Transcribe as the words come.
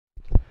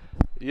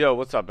Yo,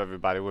 what's up,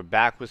 everybody? We're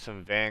back with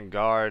some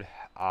Vanguard.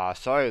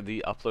 Sorry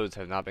the uploads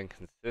have not been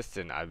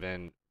consistent. I've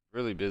been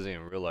really busy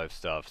in real life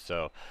stuff,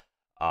 so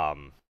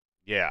um,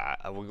 yeah,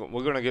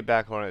 we're gonna get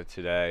back on it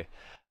today.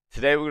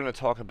 Today we're gonna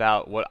talk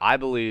about what I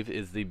believe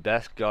is the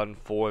best gun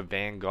for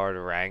Vanguard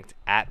ranked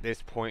at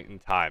this point in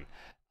time.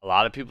 A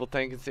lot of people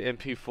think it's the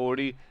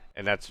MP40,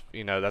 and that's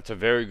a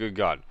very good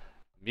gun.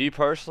 Me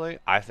personally,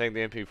 I think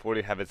the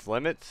MP40 have its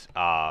limits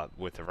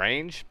with the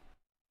range.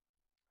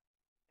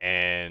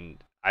 And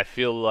I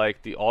feel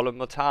like the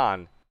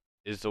Automaton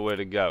is the way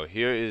to go.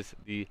 Here is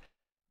the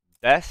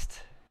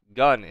best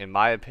gun, in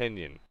my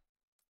opinion,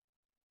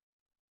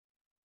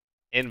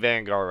 in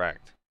Vanguard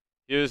ranked.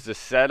 Here's the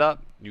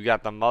setup. You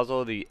got the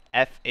muzzle, the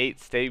F8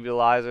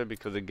 stabilizer,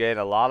 because again,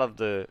 a lot of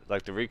the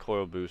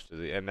recoil booster,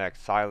 the MX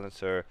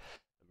silencer,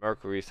 the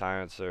Mercury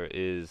silencer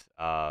is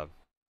you're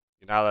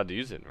not allowed to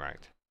use it in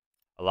ranked.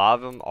 A lot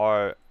of them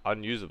are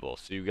unusable.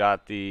 So you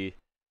got the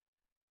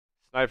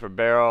sniper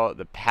barrel,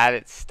 the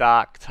padded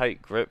stock,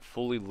 tight grip,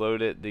 fully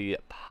loaded, the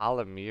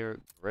polymer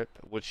grip,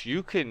 which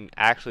you can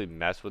actually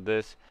mess with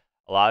this.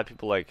 A lot of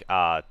people like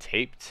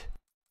taped,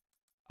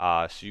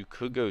 so you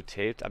could go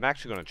taped. I'm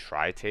actually going to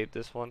try tape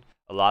this one.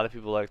 A lot of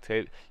people like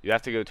taped. You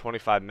have to go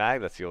 25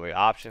 mag, that's the only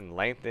option.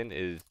 Lengthen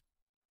is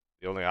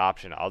the only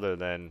option other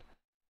than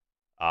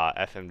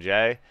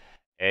FMJ.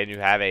 And you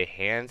have a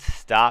hand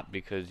stop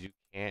because you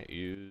can't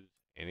use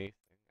anything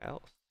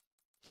else.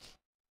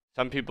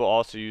 Some people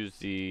also use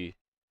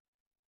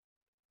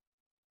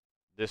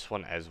this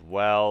one as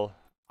well.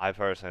 I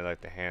personally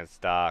like the hand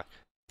stock.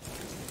 Do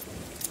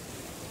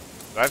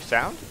I have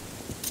sound?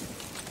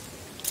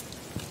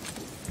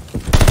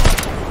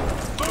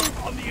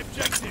 Move on the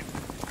objective.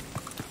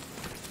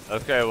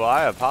 Okay, well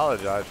I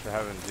apologize for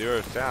having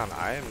zero sound.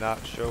 I am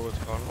not sure what's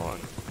going on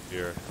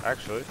here.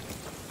 Actually,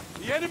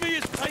 The enemy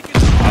is taking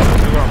I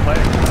was going to play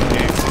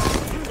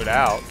this game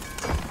without.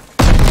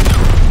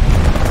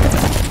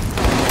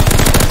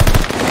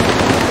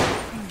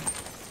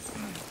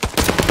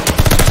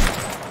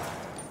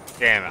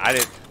 Damn,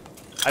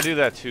 I do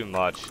that too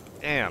much.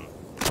 Damn.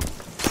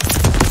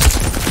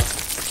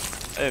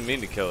 I didn't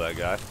mean to kill that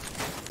guy.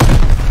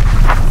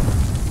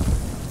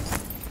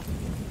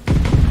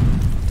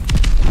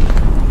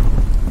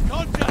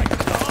 contact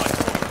at the hard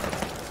point.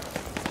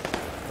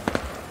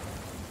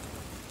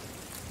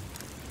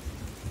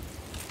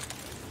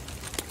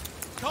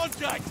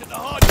 Contact at the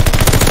hard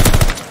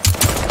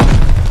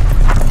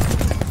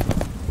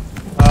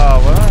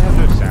Well, I have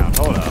no sound.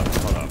 Hold up.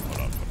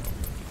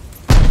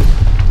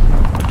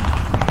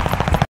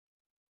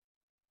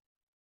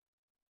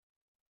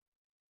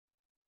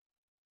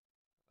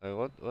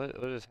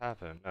 What just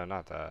happened? No,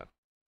 not that.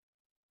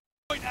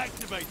 point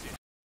activated.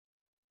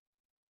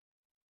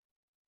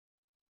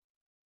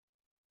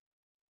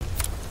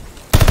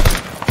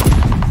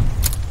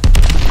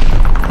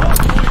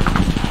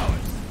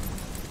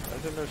 Why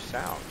is there no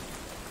sound?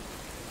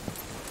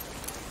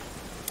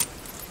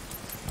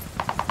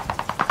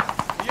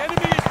 The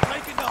enemy is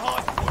taking the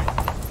hard point.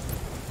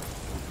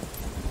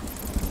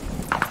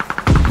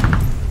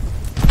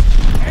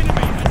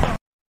 Enemy at the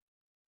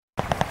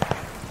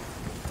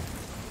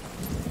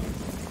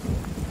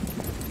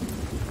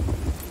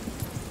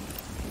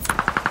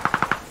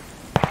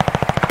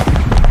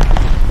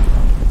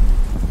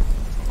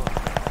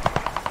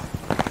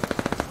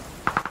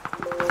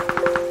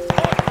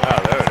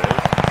Oh, there it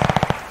is.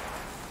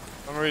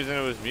 For some reason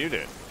it was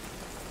muted.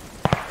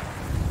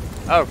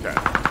 Okay.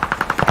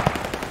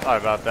 Sorry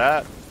about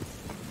that.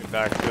 Get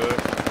back to it.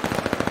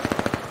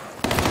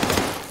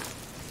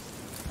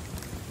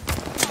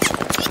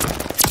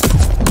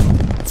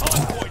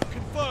 hard point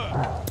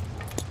confirmed.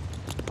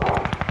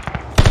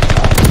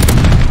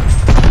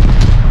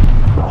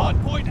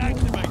 Hard point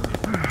activated.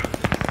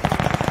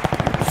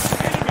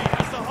 Enemy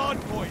has the hard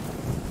point.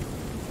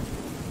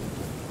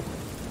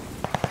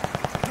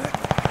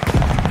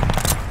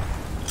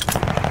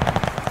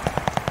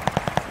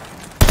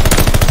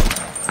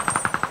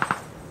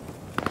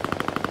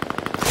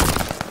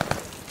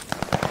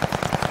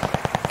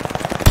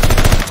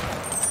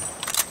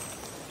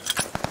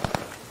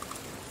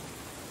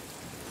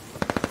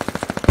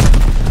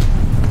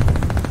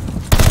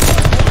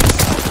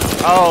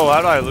 Oh,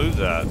 how did I lose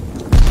that?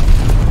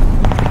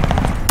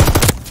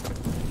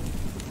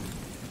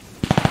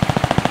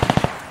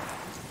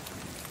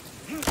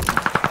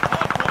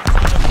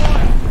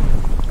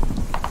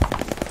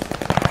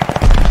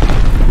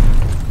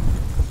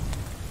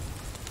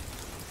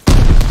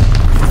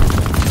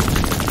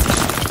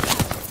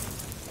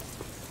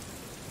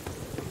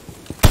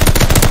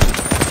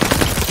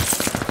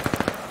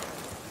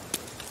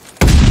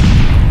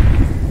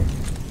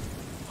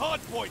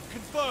 Hard point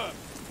confirmed.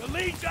 The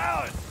lead's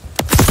ours.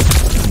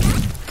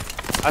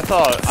 I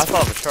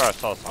thought for sure I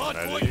saw Hard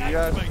something. point Did you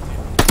guys? activated.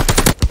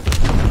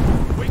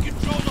 We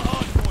control the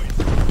hard point.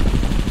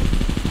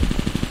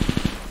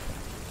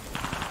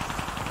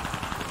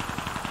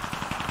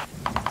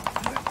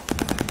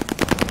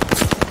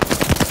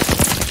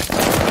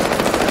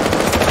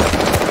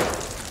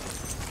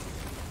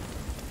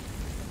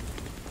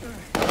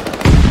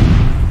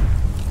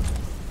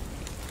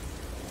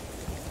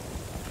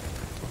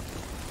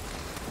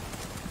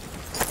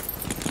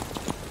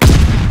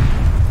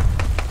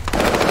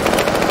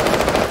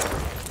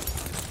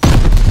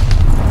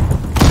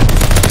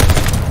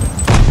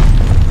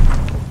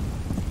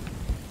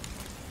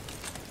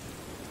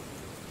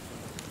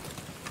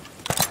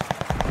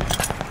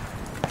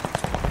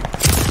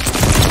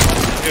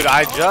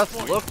 I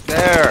just looked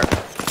there.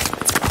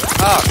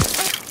 Fuck.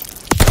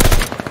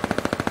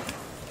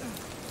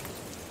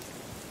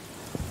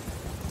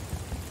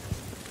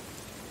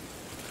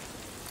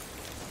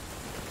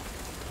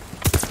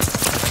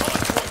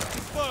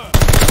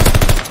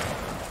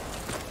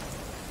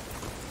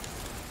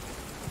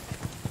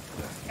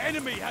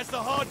 Enemy has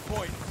the hard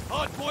point.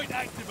 Hard point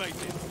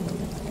activated.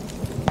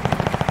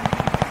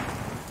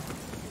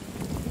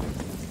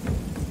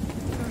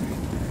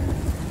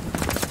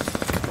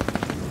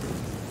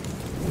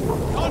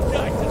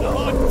 Contact at the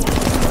hard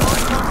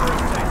point.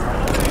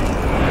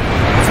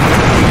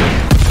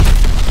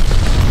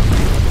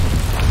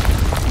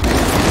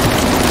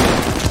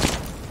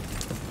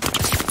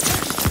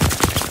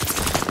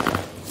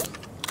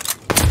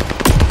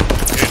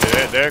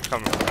 Dude, they're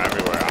coming from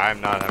everywhere. I'm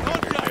not having a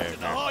good Contact game, at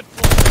the man. hard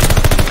point.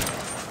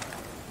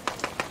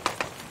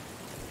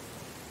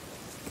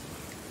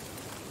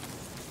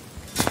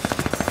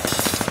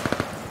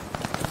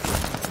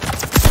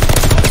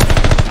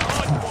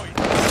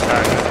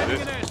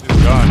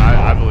 This gun,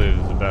 I believe,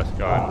 is the best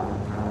gun.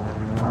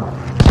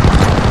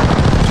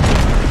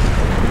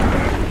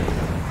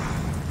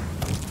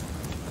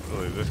 I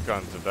believe this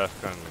gun's the best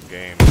gun in the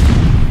game.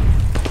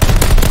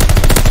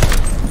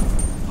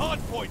 Hard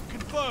point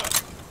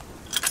confirmed.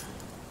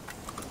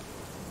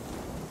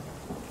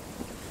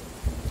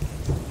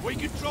 We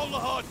control the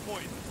hard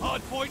point.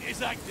 Hard point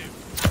is active.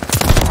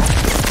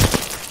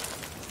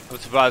 I'm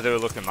surprised they were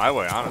looking my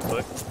way,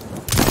 honestly.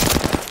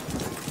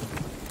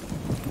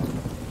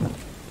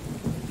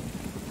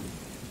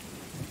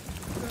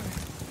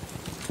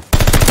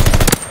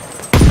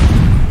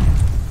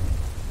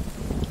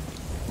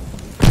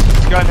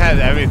 This gun has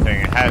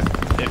everything.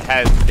 It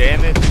has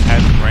damage, it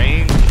has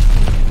range.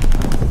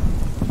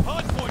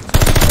 Hard point.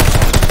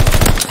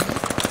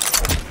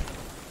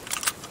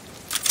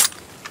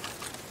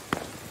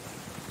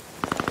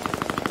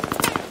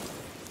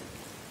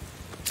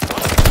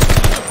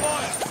 Under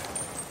fire.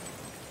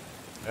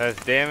 It has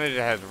damage, it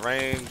has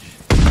range.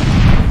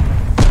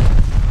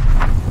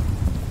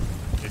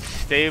 It's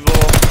stable.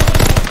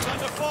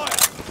 Under fire.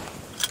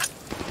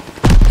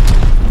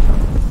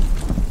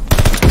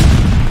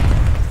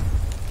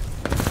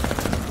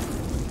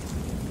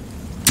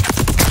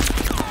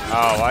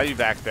 Oh, why are you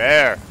back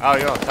there? Oh,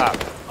 you're on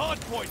top. Hard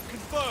point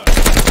confirmed.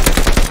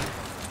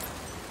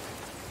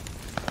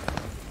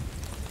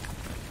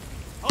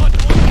 Hard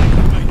point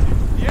activated.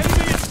 The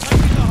enemy is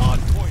taking the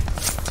hard point.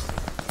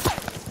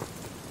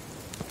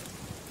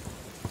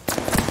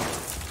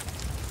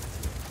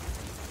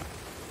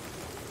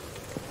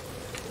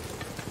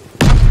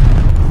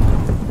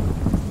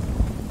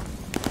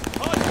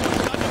 Hard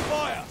point under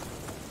fire.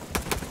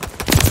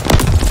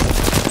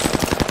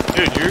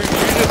 Dude, you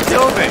just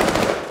killed me.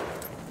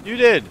 You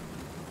did.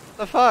 What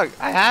the fuck?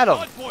 I had him.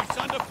 Hard points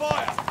under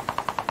fire.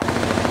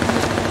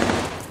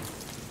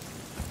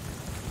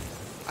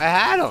 I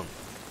had him.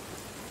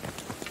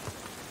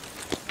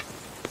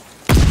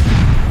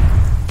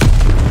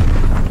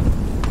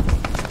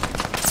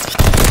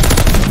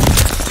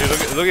 Dude,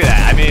 look at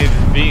that. I mean,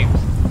 it's beams.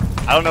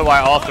 I don't know why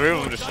all three of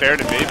them just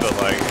stared at me, but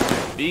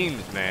like,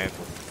 beams, man.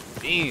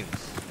 Beams.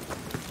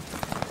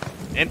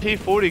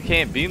 MP40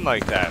 can't beam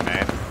like that,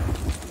 man.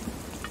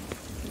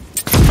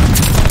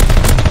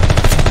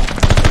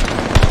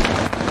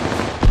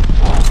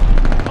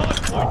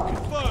 Point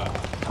confirmed.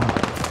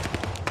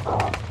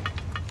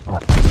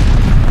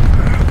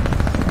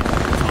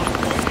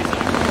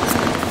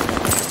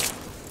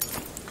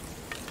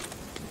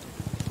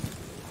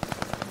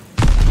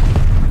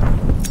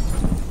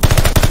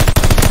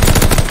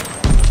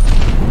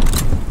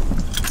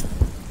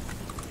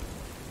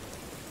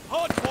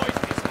 Hard point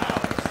is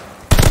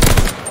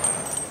ours.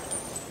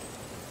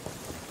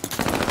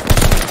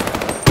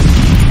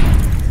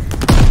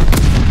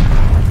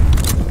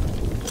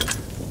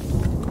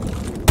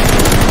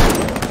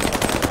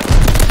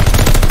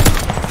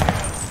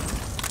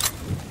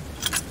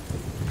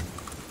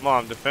 Come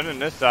on, I'm defending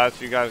this side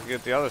so you guys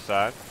get the other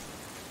side.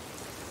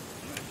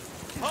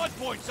 Hard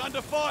points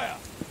under fire.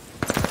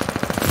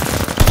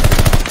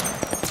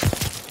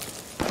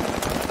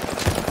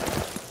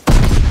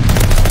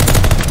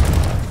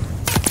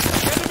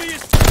 Enemy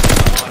is taking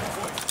the hard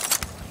point.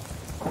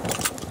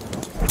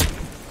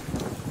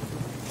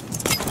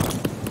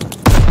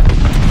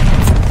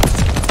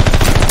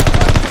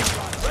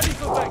 Ready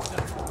for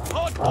Vector.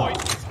 Hard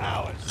point is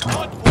ours.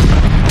 Hard point.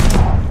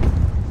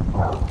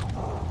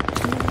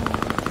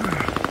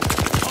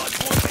 Hard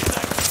point is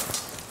active.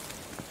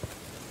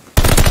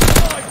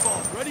 Live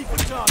bomb ready for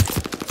target.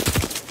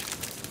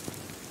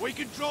 We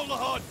control the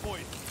hard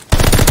point.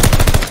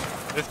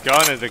 This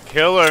gun is a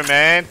killer,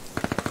 man.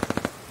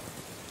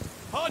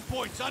 Hard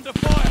points under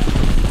fire.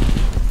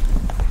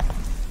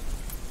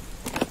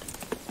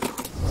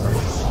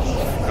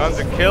 Gun's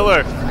a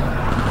killer.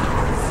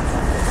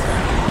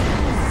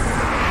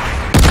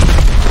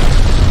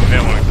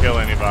 Didn't want to kill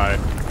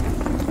anybody.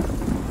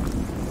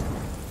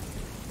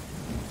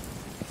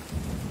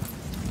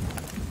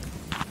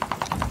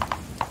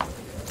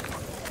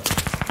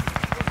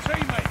 Your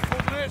teammate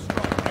called an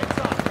airstrike. Heads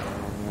up.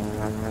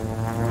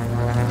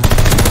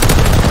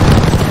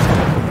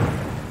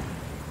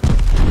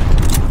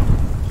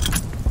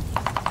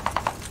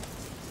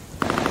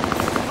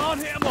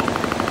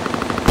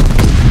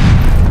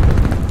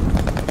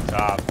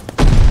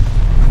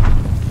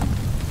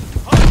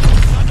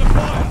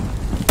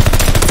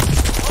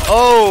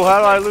 how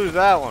do I lose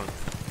that one?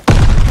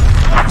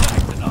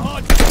 Contact at the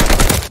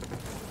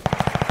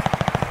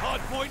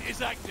hard point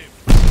is active.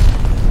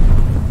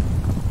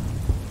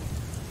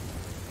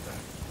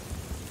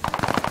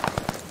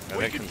 Yeah,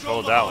 they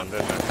controlled that one,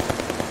 didn't they?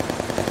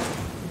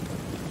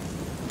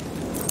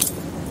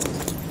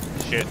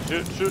 Shit,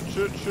 shoot.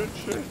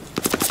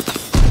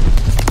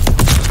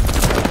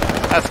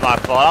 That's my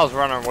fault. I was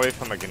running away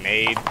from a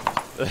grenade.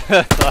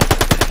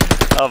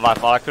 That was my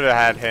fault. I could have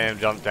had him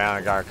jump down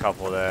and got a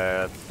couple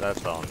there.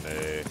 That's on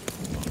me.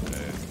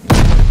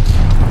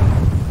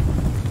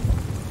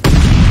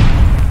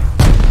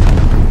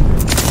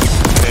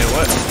 Hey,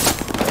 what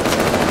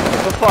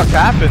the fuck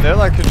happened? They're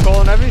like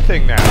controlling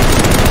everything now.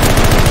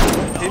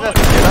 He has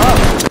to get up.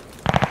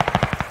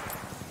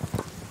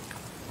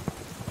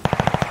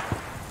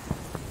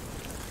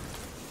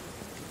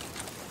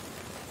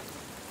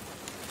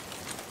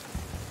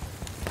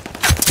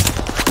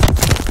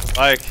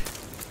 Like,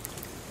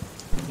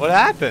 what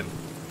happened?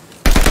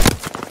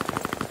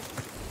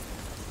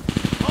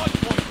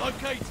 Hardpoint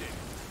located.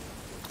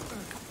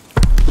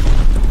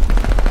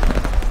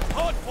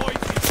 Hardpoint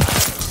is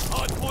active.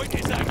 Hardpoint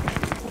is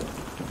active.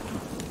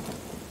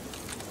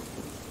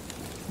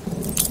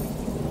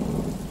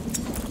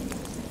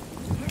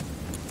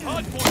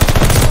 Hardpoint.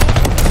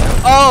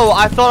 Oh,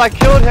 I thought I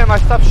killed him. I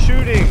stopped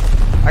shooting.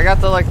 I got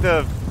the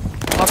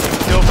fucking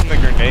kill from the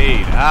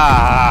grenade.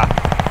 Ah.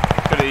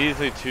 Could have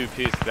easily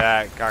two-pieced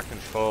that. Got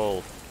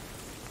control.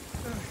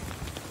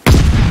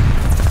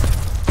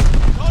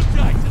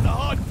 Contact at the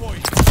hard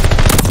point.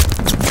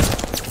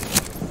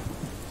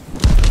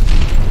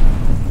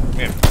 I'm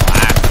getting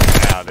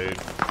blasted now, dude.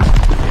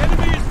 The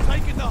enemy is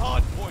taking the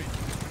hard point.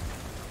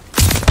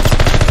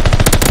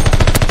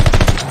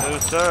 No,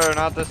 sir.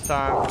 Not this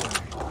time.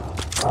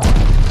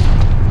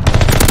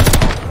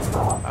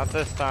 Not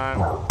this time.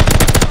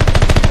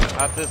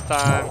 Not this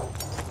time.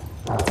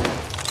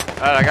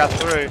 Alright, I got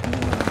 3.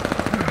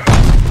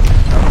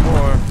 Got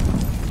 4.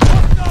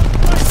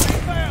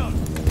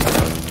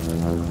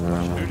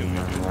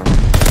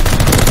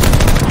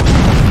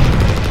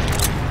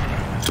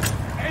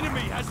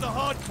 Enemy has the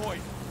hard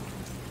point.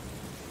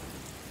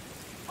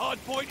 Hard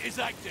point is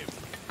active.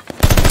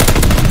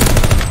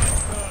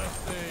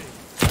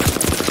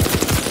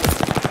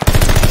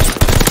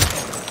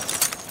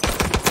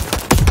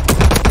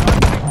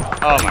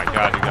 Oh my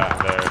god, you got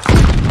there.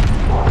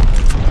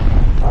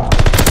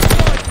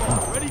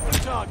 Ready for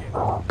target.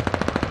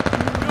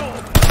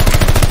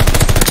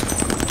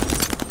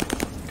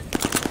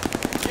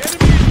 The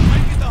enemy is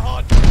taking the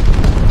hard point.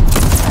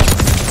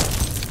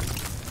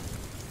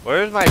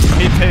 Where's my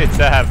teammates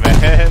at,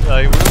 man?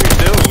 Like, what are we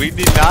doing? We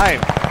need 9.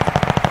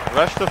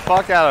 Rush the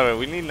fuck out of it.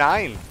 We need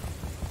 9.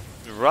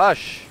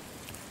 Rush.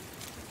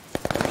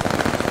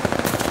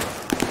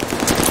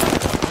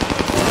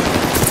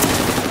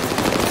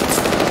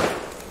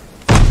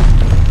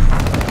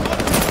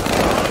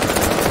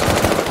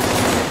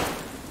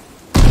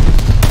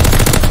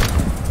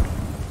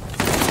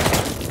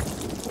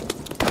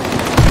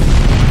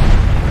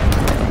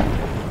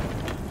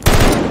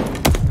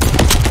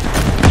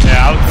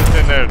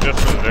 Just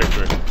for the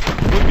victory.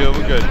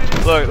 We're good.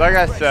 Look, like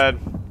I said,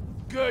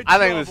 I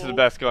think this is the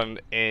best gun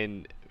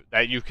in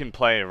that you can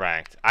play in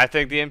ranked. I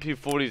think the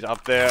MP40 is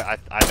up there.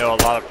 I know a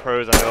lot of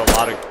pros. I know a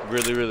lot of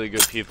really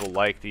good people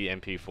like the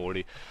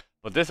MP40.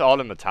 But this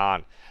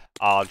Automaton,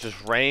 just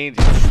range,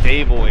 it's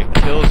stable, it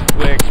kills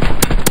quick.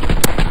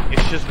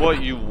 It's just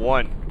what you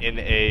want in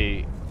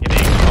a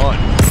gun.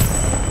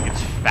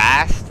 It's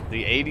fast.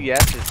 The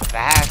ADS is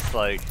fast.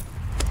 Like,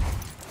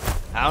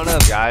 I don't know,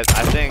 guys.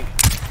 I think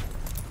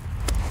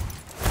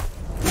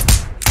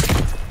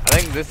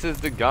this is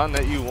the gun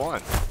that you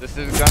want. This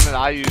is a gun that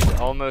I use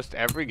almost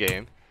every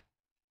game.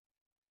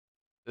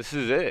 This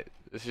is it.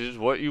 This is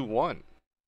what you want.